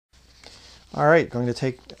All right, going to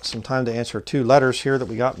take some time to answer 2 letters here that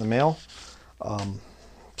we got in the mail.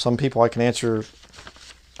 Some people I can answer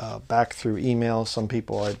back through email. Some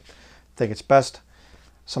people I think it's best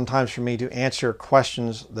sometimes for me to answer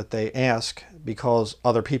questions that they ask because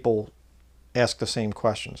other people ask the same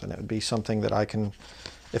questions. And it would be something that I can,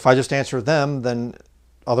 if I just answer them, then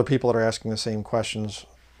other people that are asking the same questions,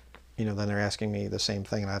 then they're asking me the same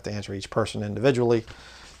thing and I have to answer each person individually.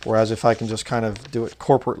 Whereas if I can just kind of do it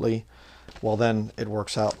corporately, well, then it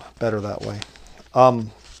works out better that way.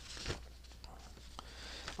 I'm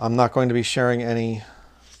not going to be sharing any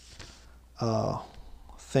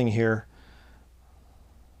thing here.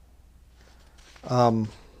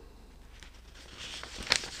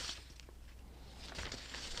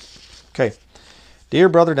 Okay. Dear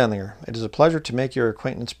Brother Denlinger, it is a pleasure to make your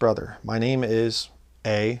acquaintance, brother. My name is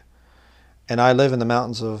A, and I live in the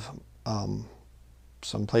mountains of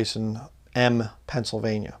someplace in M,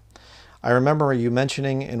 Pennsylvania. I remember you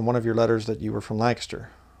mentioning in one of your letters that you were from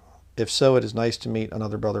Lancaster. If so, it is nice to meet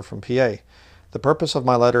another brother from PA. The purpose of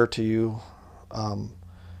my letter to you,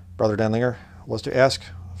 Brother Denlinger, was to ask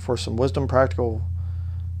for some wisdom, practical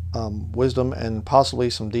wisdom, and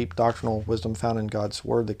possibly some deep doctrinal wisdom found in God's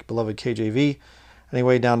Word, the beloved KJV.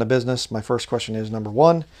 Anyway, down to business. My first question is, number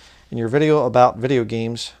 1, in your video about video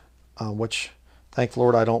games, which, thank the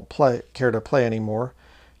Lord, I don't care to play anymore,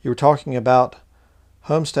 you were talking about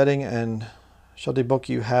homesteading and shelty book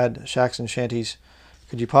you had, Shacks and Shanties.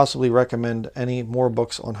 Could you possibly recommend any more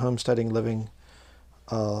books on homesteading, living,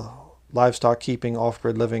 livestock keeping,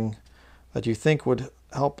 off-grid living that you think would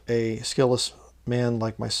help a skillless man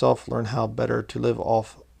like myself learn how better to live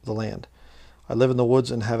off the land? I live in the woods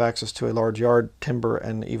and have access to a large yard, timber,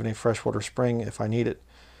 and even a freshwater spring if I need it.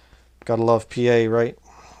 Gotta love PA, right?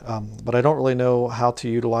 But I don't really know how to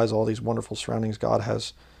utilize all these wonderful surroundings God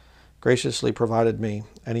has graciously provided me.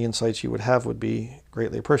 Any insights you would have would be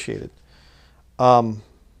greatly appreciated. Yeah.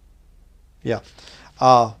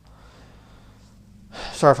 Sorry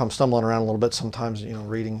if I'm stumbling around a little bit. Sometimes,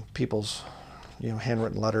 reading people's,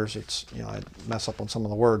 handwritten letters, it's, I mess up on some of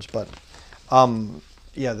the words, but,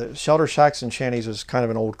 yeah, the Shelter, Shacks, and Shanties is kind of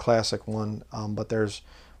an old classic one, but there's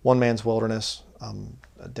One Man's Wilderness.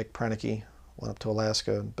 Dick Prenicky went up to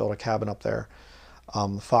Alaska and built a cabin up there.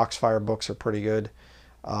 Foxfire books are pretty good.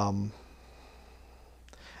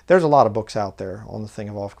 There's a lot of books out there on the thing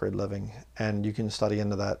of off-grid living, and you can study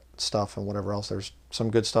into that stuff and whatever else. There's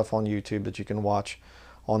some good stuff on YouTube that you can watch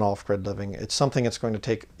on off-grid living. It's something that's going to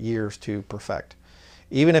take years to perfect.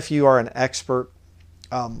 Even if you are an expert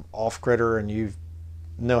off-gridder and you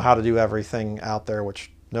know how to do everything out there,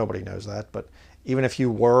 which nobody knows that, but even if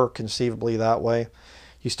you were conceivably that way,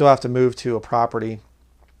 you still have to move to a property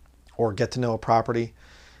or get to know a property,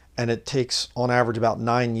 and it takes on average about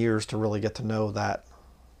 9 years to really get to know that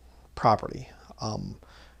property.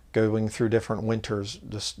 Going through different winters.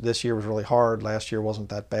 This year was really hard. Last year wasn't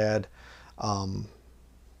that bad. How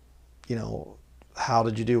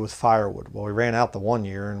did you do with firewood? Well, we ran out the one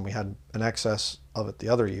year and we had an excess of it the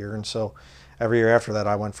other year, and so every year after that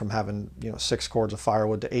I went from having 6 cords of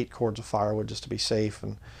firewood to 8 cords of firewood just to be safe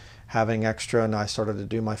and having extra, and I started to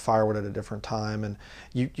do my firewood at a different time. And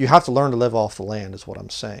you have to learn to live off the land is what I'm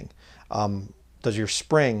saying. Does your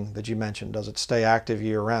spring that you mentioned, does it stay active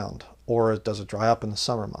year round, or does it dry up in the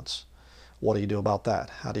summer months? What do you do about that?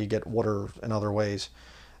 How do you get water in other ways?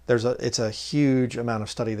 It's a huge amount of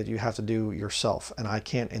study that you have to do yourself, and I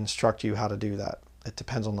can't instruct you how to do that. It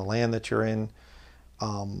depends on the land that you're in.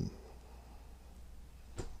 A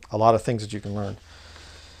lot of things that you can learn.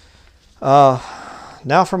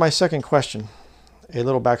 Now for my second question. A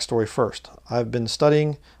little backstory first. I've been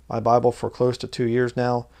studying my Bible for close to 2 years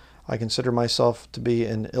now. I consider myself to be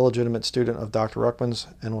an illegitimate student of Dr. Ruckman's,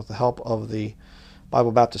 and with the help of the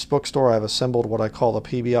Bible Baptist bookstore, I have assembled what I call the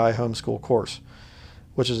PBI homeschool course,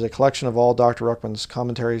 which is a collection of all Dr. Ruckman's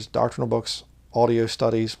commentaries, doctrinal books, audio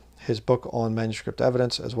studies, his book on manuscript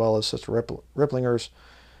evidence, as well as Sister Ripplinger's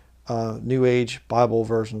New Age Bible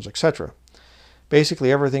versions, etc.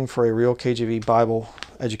 Basically everything for a real KJV Bible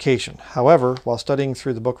education. However, while studying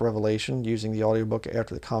through the book of Revelation, using the audiobook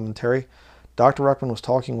after the commentary, Dr. Ruckman was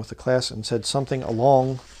talking with the class and said something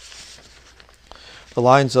along the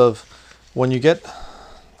lines of, when you get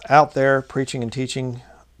out there preaching and teaching,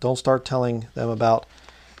 don't start telling them about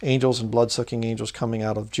angels and blood-sucking angels coming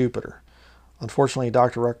out of Jupiter. Unfortunately,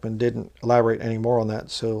 Dr. Ruckman didn't elaborate any more on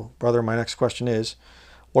that. So, brother, my next question is,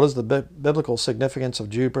 what is the biblical significance of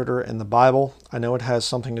Jupiter in the Bible? I know it has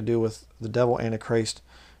something to do with the devil Antichrist.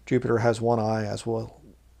 Jupiter has one eye as well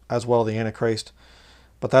the Antichrist.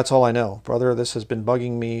 But that's all I know. Brother, this has been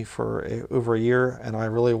bugging me for over a year, and I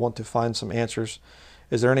really want to find some answers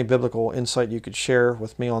Is there any biblical insight you could share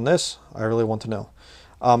with me on this? I really want to know.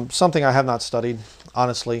 Something I have not studied,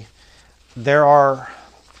 honestly.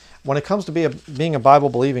 When it comes to being a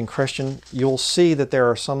Bible-believing Christian, you'll see that there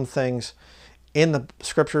are some things in the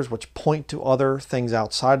scriptures which point to other things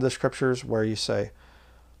outside of the scriptures where you say,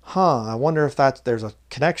 I wonder if there's a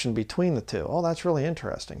connection between the two. Oh, that's really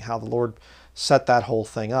interesting how the Lord set that whole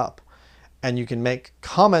thing up. And you can make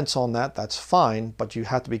comments on that, that's fine, but you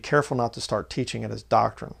have to be careful not to start teaching it as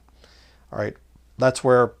doctrine. All right, that's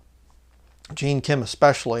where Gene Kim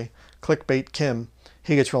especially, Clickbait Kim,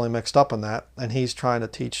 he gets really mixed up in that, and he's trying to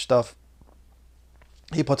teach stuff.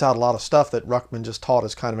 He puts out a lot of stuff that Ruckman just taught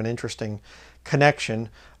as kind of an interesting connection,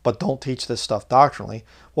 but don't teach this stuff doctrinally.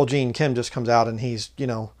 Well, Gene Kim just comes out and he's,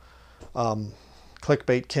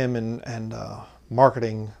 Clickbait Kim and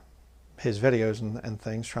marketing his videos and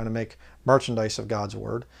things, trying to make merchandise of God's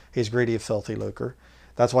word. He's greedy of filthy lucre.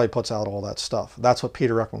 That's why he puts out all that stuff. That's what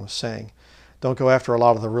Peter Ruckman was saying. Don't go after a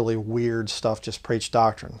lot of the really weird stuff, just preach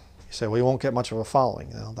doctrine. You say, well, you won't get much of a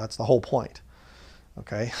following. That's the whole point.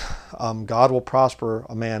 Okay? God will prosper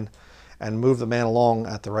a man and move the man along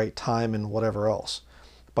at the right time and whatever else.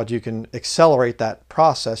 But you can accelerate that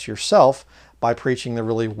process yourself by preaching the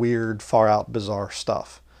really weird, far out, bizarre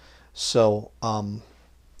stuff. So, I'll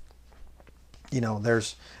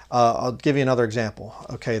give you another example.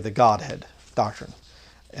 Okay, the Godhead doctrine.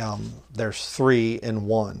 There's 3 in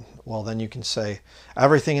 1. Well, then you can say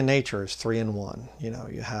everything in nature is 3 in 1.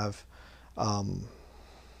 You have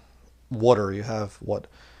water. You have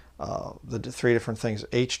the 3 different things.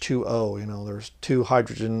 H2O. There's 2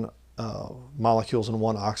 hydrogen molecules and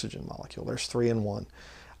 1 oxygen molecule. There's 3 in 1.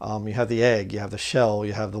 You have the egg. You have the shell.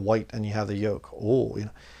 You have the white, and you have the yolk.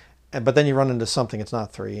 But then you run into something it's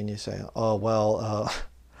not 3, and you say, oh well.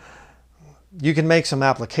 You can make some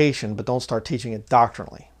application, but don't start teaching it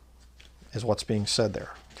doctrinally, is what's being said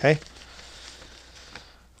there. Okay?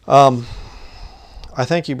 I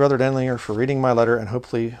thank you, Brother Denlinger, for reading my letter and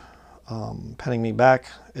hopefully penning me back.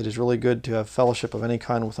 It is really good to have fellowship of any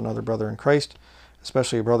kind with another brother in Christ,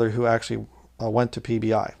 especially a brother who actually went to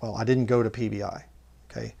PBI. Well, I didn't go to PBI.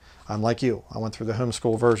 Okay? I'm like you. I went through the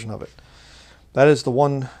homeschool version of it. That is the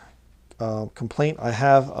one complaint I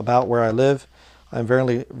have about where I live. I'm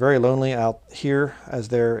very, very lonely out here, as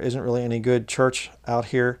there isn't really any good church out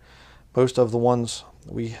here. Most of the ones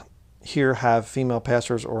we here have female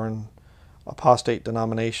pastors or an apostate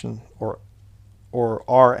denomination or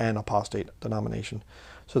are an apostate denomination.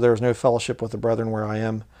 So there is no fellowship with the brethren where I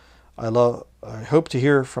am. I hope to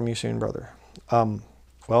hear from you soon, brother.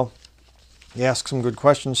 Well, you asked some good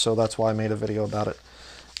questions, so that's why I made a video about it.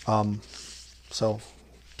 So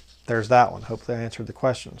there's that one. Hopefully I answered the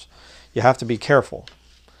questions. You have to be careful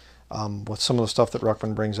with some of the stuff that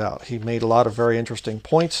Ruckman brings out. He made a lot of very interesting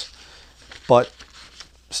points, but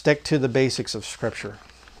stick to the basics of Scripture.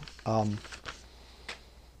 So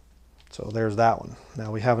there's that one.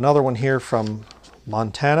 Now we have another one here from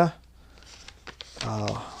Montana.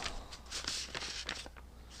 I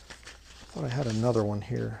thought I had another one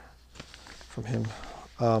here from him.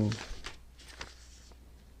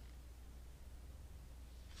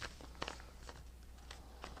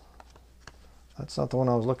 That's not the one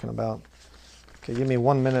I was looking about. Okay, give me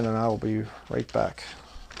 1 minute and I will be right back.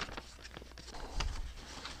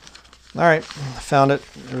 All right, I found it.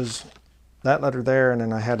 There's that letter there, and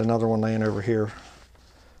then I had another one laying over here.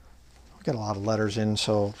 I get a lot of letters in,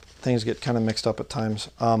 so things get kind of mixed up at times.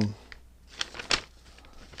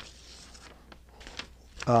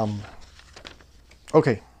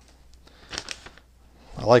 Okay.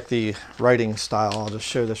 I like the writing style. I'll just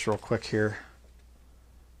show this real quick here.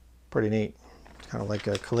 Pretty neat. Kind of like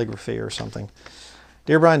a calligraphy or something.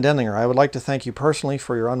 Dear Brian Denlinger, I would like to thank you personally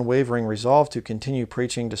for your unwavering resolve to continue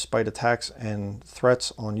preaching despite attacks and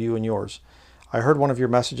threats on you and yours. I heard one of your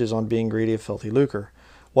messages on being greedy of filthy lucre.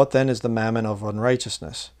 What then is the mammon of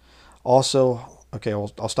unrighteousness? Also, okay,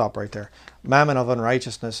 I'll stop right there. Mammon of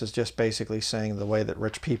unrighteousness is just basically saying the way that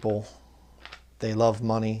rich people, they love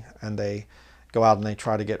money and they go out and they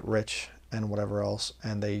try to get rich and whatever else,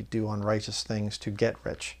 and they do unrighteous things to get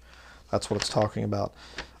rich. That's what it's talking about.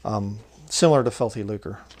 Similar to filthy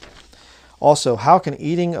lucre. Also, how can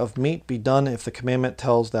eating of meat be done if the commandment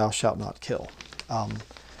tells thou shalt not kill?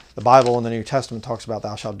 The Bible in the New Testament talks about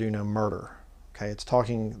thou shalt do no murder. Okay, it's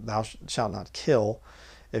talking thou shalt not kill.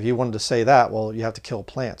 If you wanted to say that, well, you have to kill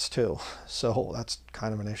plants too. So that's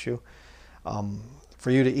kind of an issue.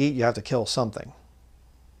 For you to eat, you have to kill something.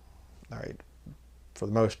 All right, for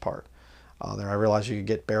the most part. There, I realize you could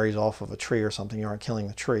get berries off of a tree or something. You aren't killing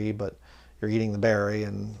the tree, but you're eating the berry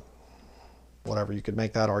and whatever. You could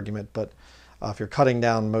make that argument. But if you're cutting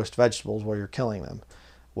down most vegetables, well, you're killing them.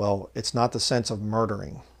 Well, it's not the sense of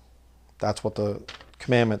murdering. That's what the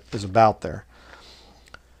commandment is about there.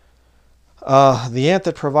 The ant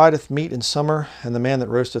that provideth meat in summer, and the man that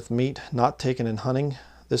roasteth meat, not taken in hunting.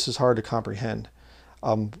 This is hard to comprehend.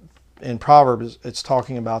 In Proverbs, it's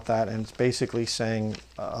talking about that, and it's basically saying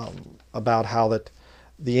about how that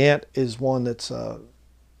the ant is one that's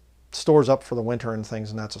stores up for the winter and things,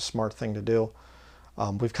 and that's a smart thing to do.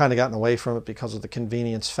 We've kind of gotten away from it because of the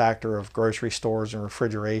convenience factor of grocery stores and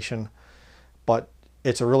refrigeration, but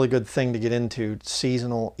it's a really good thing to get into,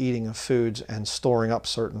 seasonal eating of foods and storing up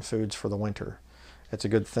certain foods for the winter. It's a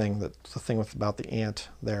good thing. That's the thing about the ant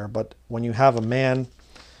there. But when you have a man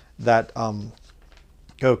that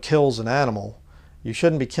kills an animal, you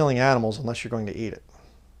shouldn't be killing animals unless you're going to eat it.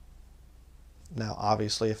 Now,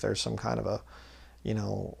 obviously, if there's some kind of a,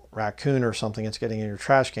 raccoon or something that's getting in your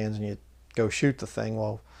trash cans and you go shoot the thing,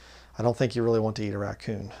 well, I don't think you really want to eat a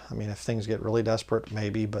raccoon. I mean, if things get really desperate,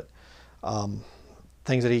 maybe, but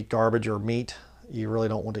things that eat garbage or meat, you really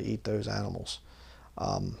don't want to eat those animals.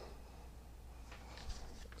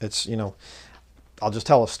 It's, I'll just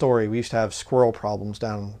tell a story. We used to have squirrel problems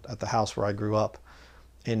down at the house where I grew up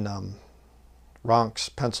in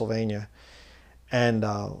Ronks, Pennsylvania, and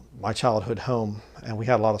my childhood home, and we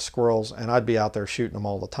had a lot of squirrels, and I'd be out there shooting them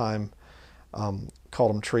all the time. Called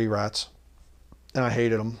them tree rats, and I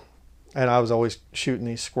hated them, and I was always shooting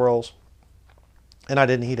these squirrels, and I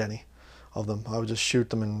didn't eat any of them. I would just shoot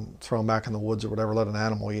them and throw them back in the woods or whatever, let an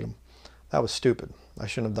animal eat them. That was stupid. I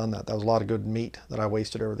shouldn't have done that. That was a lot of good meat that I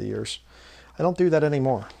wasted over the years. I don't do that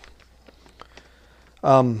anymore.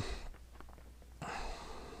 Okay,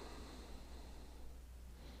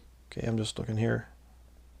 I'm just looking here.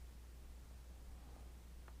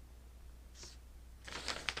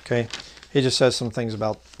 Okay, he just says some things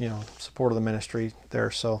about, support of the ministry there,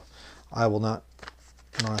 so I don't have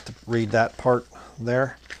to read that part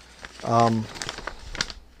there.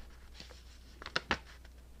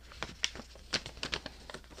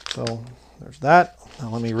 So there's that. Now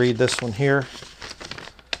let me read this one here.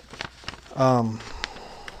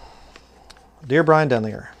 Dear Brian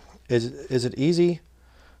Denlinger, is it easy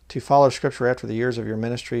to follow Scripture after the years of your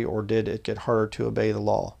ministry, or did it get harder to obey the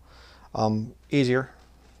law? Easier.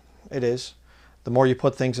 It is. The more you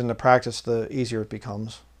put things into practice, the easier it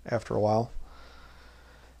becomes after a while.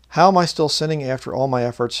 How am I still sinning after all my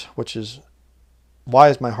efforts, why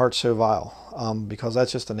is my heart so vile? Because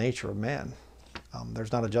that's just the nature of man.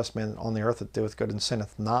 There's not a just man on the earth that doeth good and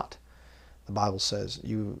sinneth not. The Bible says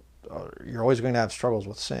you're always going to have struggles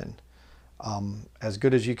with sin. As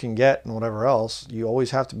good as you can get and whatever else, you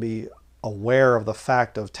always have to be aware of the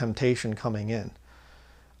fact of temptation coming in.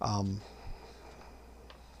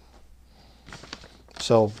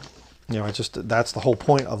 So, that's the whole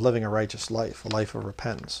point of living a righteous life, a life of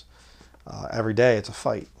repentance. Every day it's a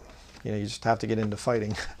fight. You just have to get into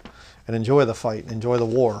fighting and enjoy the fight, enjoy the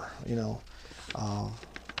war.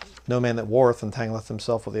 No man that warreth entangleth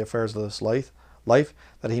himself with the affairs of this life,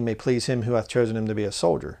 that he may please him who hath chosen him to be a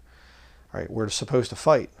soldier. All right, we're supposed to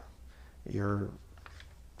fight.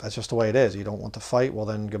 That's just the way it is. You don't want to fight, well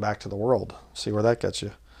then go back to the world. See where that gets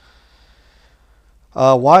you.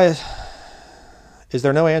 Why is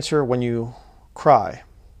there no answer when you cry?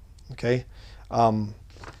 Okay.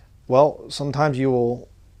 Well, sometimes you will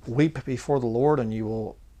weep before the Lord and you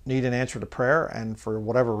will need an answer to prayer, and for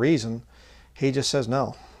whatever reason, He just says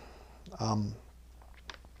no.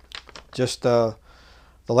 The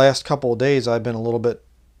last couple of days I've been a little bit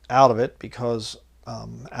out of it because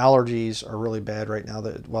allergies are really bad right now.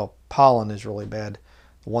 Pollen is really bad.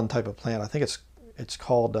 The one type of plant, I think it's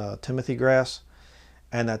called Timothy grass,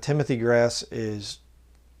 and that Timothy grass is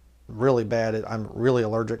really bad. I'm really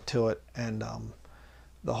allergic to it, and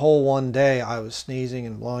the whole one day I was sneezing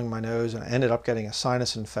and blowing my nose, and I ended up getting a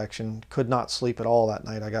sinus infection. Could not sleep at all that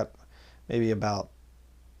night. I got maybe about,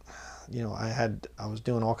 I was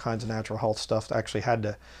doing all kinds of natural health stuff. I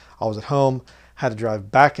was at home, had to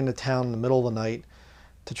drive back into town in the middle of the night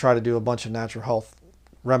to try to do a bunch of natural health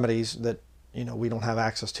remedies that, we don't have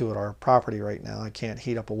access to at our property right now. I can't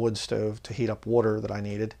heat up a wood stove to heat up water that I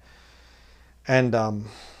needed. And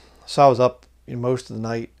so I was up most of the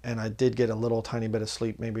night, and I did get a little tiny bit of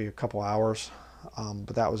sleep, maybe a couple hours,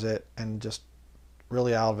 but that was it, and just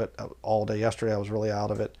really out of it all day. Yesterday I was really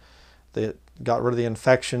out of it. They got rid of the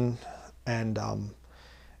infection, and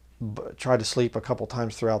tried to sleep a couple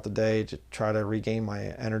times throughout the day to try to regain my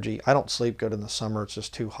energy. I don't sleep good in the summer. It's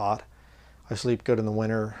just too hot. I sleep good in the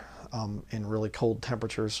winter in really cold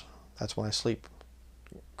temperatures. That's when I sleep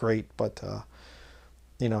great, but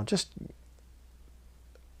we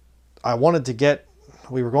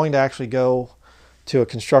were going to actually go to a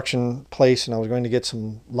construction place, and I was going to get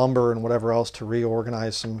some lumber and whatever else to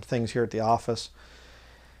reorganize some things here at the office.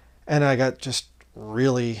 And I got just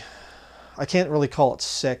really, I can't really call it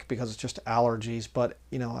sick because it's just allergies, but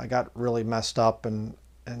you know, I got really messed up and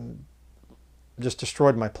just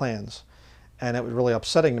destroyed my plans. And it was really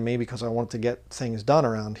upsetting to me because I wanted to get things done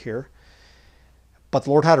around here. But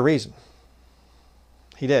the Lord had a reason.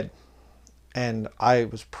 He did. And I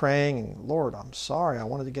was praying, and Lord, I'm sorry, I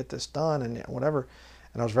wanted to get this done and whatever.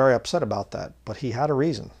 And I was very upset about that. But he had a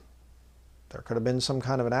reason. There could have been some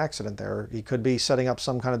kind of an accident there. He could be setting up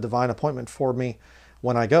some kind of divine appointment for me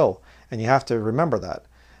when I go. And you have to remember that.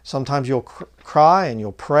 Sometimes you'll cry and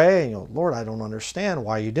you'll pray and you'll, Lord, I don't understand.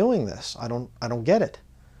 Why are you doing this? I don't get it.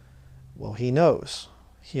 Well, he knows.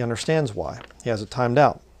 He understands why. He has it timed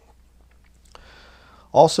out.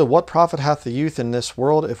 Also, what profit hath the youth in this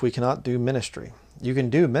world if we cannot do ministry? You can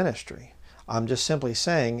do ministry. I'm just simply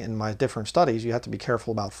saying in my different studies, you have to be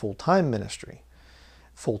careful about full-time ministry.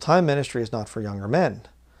 Full-time ministry is not for younger men.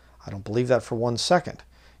 I don't believe that for 1 second.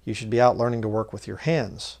 You should be out learning to work with your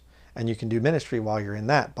hands. And you can do ministry while you're in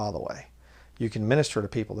that, by the way. You can minister to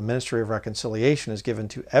people. The ministry of reconciliation is given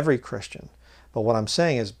to every Christian. But what I'm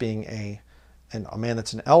saying is being a man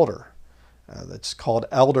that's an elder. That's called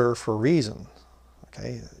elder for a reason.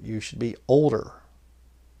 Okay, you should be older.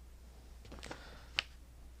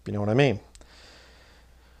 You know what I mean?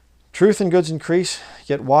 Truth and goods increase,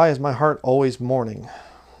 yet why is my heart always mourning?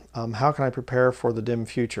 How can I prepare for the dim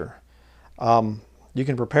future? You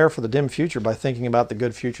can prepare for the dim future by thinking about the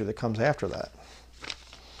good future that comes after that.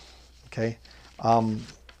 Okay?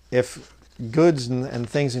 If goods and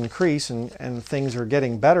things increase and things are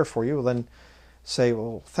getting better for you, then say,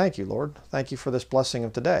 well, thank you, Lord. Thank you for this blessing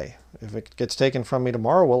of today. If it gets taken from me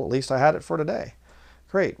tomorrow, well, at least I had it for today.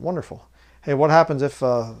 Great, wonderful. Hey, what happens if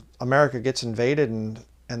America gets invaded and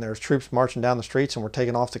there's troops marching down the streets and we're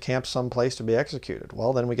taken off to camp someplace to be executed?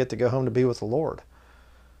 Well, then we get to go home to be with the Lord.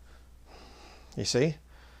 You see?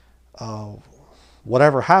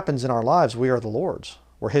 Whatever happens in our lives, we are the Lord's.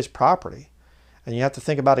 We're His property. And you have to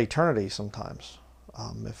think about eternity sometimes.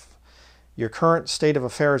 If your current state of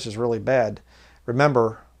affairs is really bad,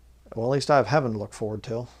 remember, well, at least I have heaven to look forward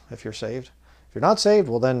to if you're saved. If you're not saved,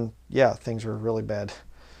 well then, yeah, things are really bad.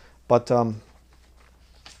 But, you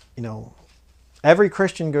know, every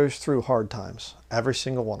Christian goes through hard times. Every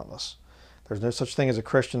single one of us. There's no such thing as a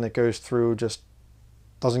Christian that goes through, just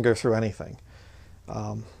doesn't go through anything.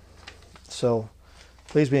 So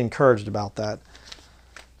please be encouraged about that.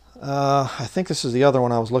 I think this is the other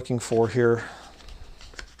one I was looking for here.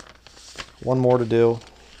 One more to do.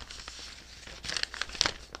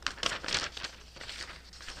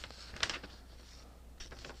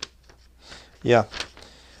 Yeah.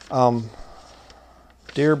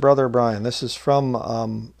 Dear Brother Brian, this is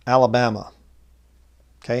from Alabama.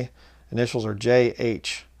 Okay? Initials are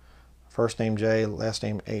J.H. First name J, last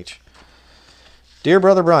name H. Dear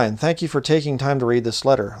Brother Brian, thank you for taking time to read this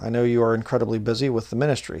letter. I know you are incredibly busy with the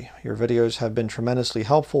ministry. Your videos have been tremendously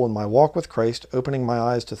helpful in my walk with Christ, opening my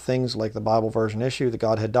eyes to things like the Bible version issue, the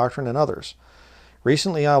Godhead doctrine, and others.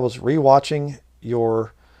 Recently, I was re-watching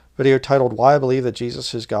your video titled Why I Believe That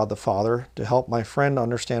Jesus is God the Father to help my friend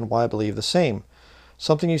understand why I believe the same.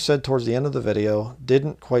 Something you said towards the end of the video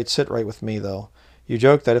didn't quite sit right with me, though. You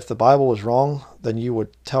joked that if the Bible was wrong, then you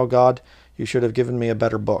would tell God you should have given me a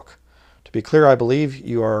better book. To be clear, I believe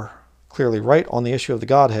you are clearly right on the issue of the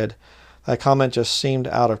Godhead. That comment just seemed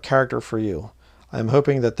out of character for you. I am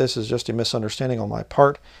hoping that this is just a misunderstanding on my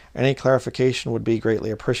part. Any clarification would be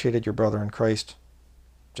greatly appreciated. Your brother in Christ,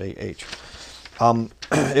 J.H.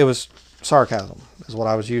 It was sarcasm is what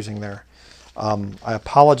I was using there. I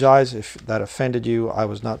apologize if that offended you. I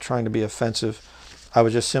was not trying to be offensive. I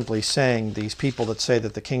was just simply saying these people that say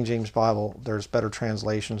that the King James Bible, there's better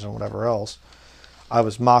translations and whatever else, I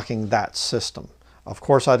was mocking that system. Of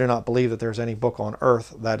course, I do not believe that there's any book on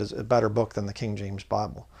earth that is a better book than the King James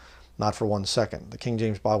Bible. Not for 1 second. The King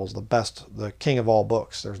James Bible is the best, the king of all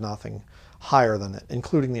books. There's nothing higher than it,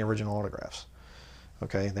 including the original autographs.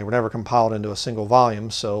 Okay, they were never compiled into a single volume,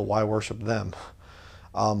 so why worship them?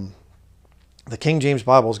 The King James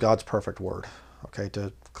Bible is God's perfect word. Okay,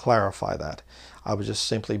 to clarify that. I was just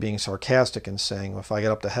simply being sarcastic and saying, if I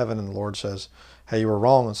get up to heaven and the Lord says, hey, you were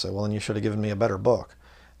wrong, and say, well, then you should have given me a better book.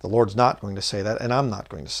 The Lord's not going to say that, and I'm not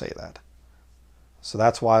going to say that. So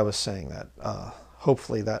that's why I was saying that.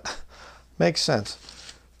 Hopefully that makes sense.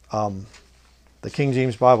 The King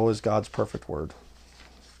James Bible is God's perfect word.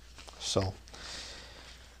 So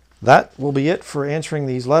that will be it for answering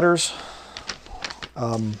these letters.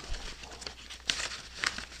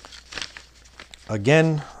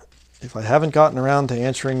 Again, if I haven't gotten around to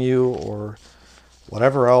answering you or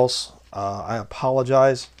Whatever else, I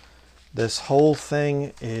apologize. This whole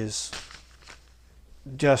thing is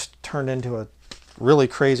just turned into a really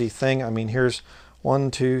crazy thing. I mean, here's 1,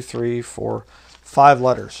 2, 3, 4, 5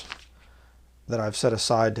 letters that I've set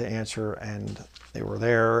aside to answer, and they were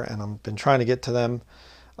there, and I've been trying to get to them.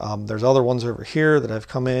 There's other ones over here that have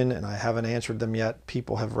come in, and I haven't answered them yet.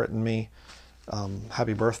 People have written me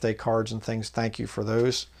happy birthday cards and things. Thank you for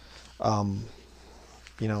those.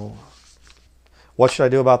 You know, what should I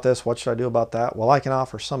do about this? What should I do about that? Well, I can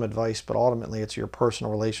offer some advice, but ultimately it's your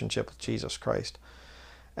personal relationship with Jesus Christ.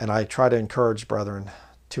 And I try to encourage brethren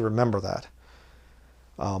to remember that.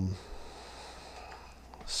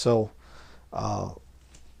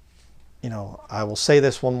 You know, I will say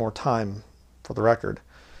this one more time for the record.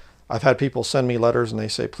 I've had people send me letters and they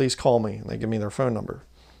say, please call me, and they give me their phone number.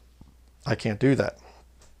 I can't do that.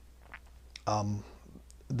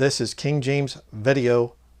 This is King James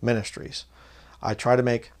Video Ministries. I try to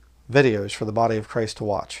make videos for the body of Christ to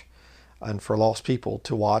watch, and for lost people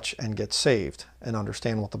to watch and get saved and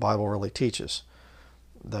understand what the Bible really teaches.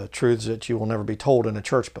 The truths that you will never be told in a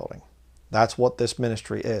church building. That's what this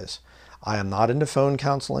ministry is. I am not into phone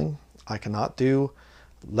counseling. I cannot do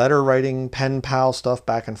letter writing, pen pal stuff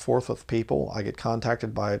back and forth with people. I get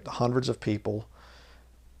contacted by hundreds of people,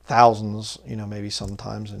 thousands, you know, maybe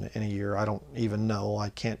sometimes in a year. I don't even know. I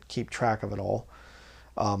can't keep track of it all.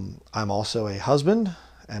 I'm also a husband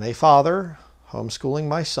and a father, homeschooling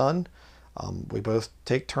my son. We both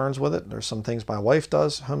take turns with it. There's some things my wife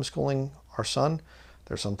does, homeschooling our son.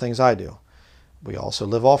 There's some things I do. We also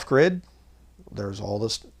live off grid. There's all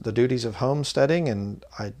the duties of homesteading, and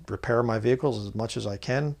I repair my vehicles as much as I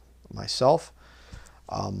can myself.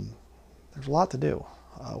 There's a lot to do.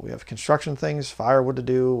 We have construction things, firewood to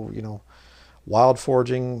do, you know, wild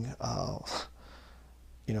foraging,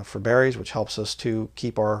 you know, for berries, which helps us to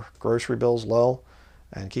keep our grocery bills low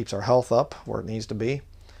and keeps our health up where it needs to be.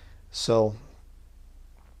 So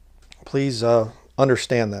please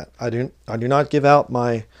understand that. I do not give out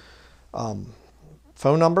my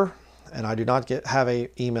phone number, and I do not have a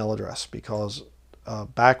email address, because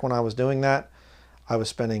back when I was doing that, I was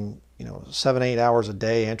spending, you know, 7-8 hours a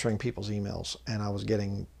day answering people's emails, and I was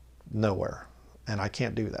getting nowhere, and I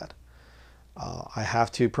can't do that. I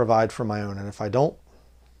have to provide for my own, and if I don't,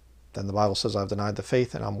 then the Bible says I've denied the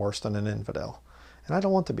faith and I'm worse than an infidel, and I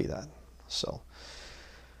don't want to be that. So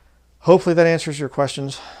hopefully that answers your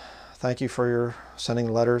questions. Thank you for your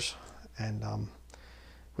sending letters, and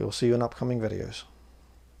we will see you in upcoming videos.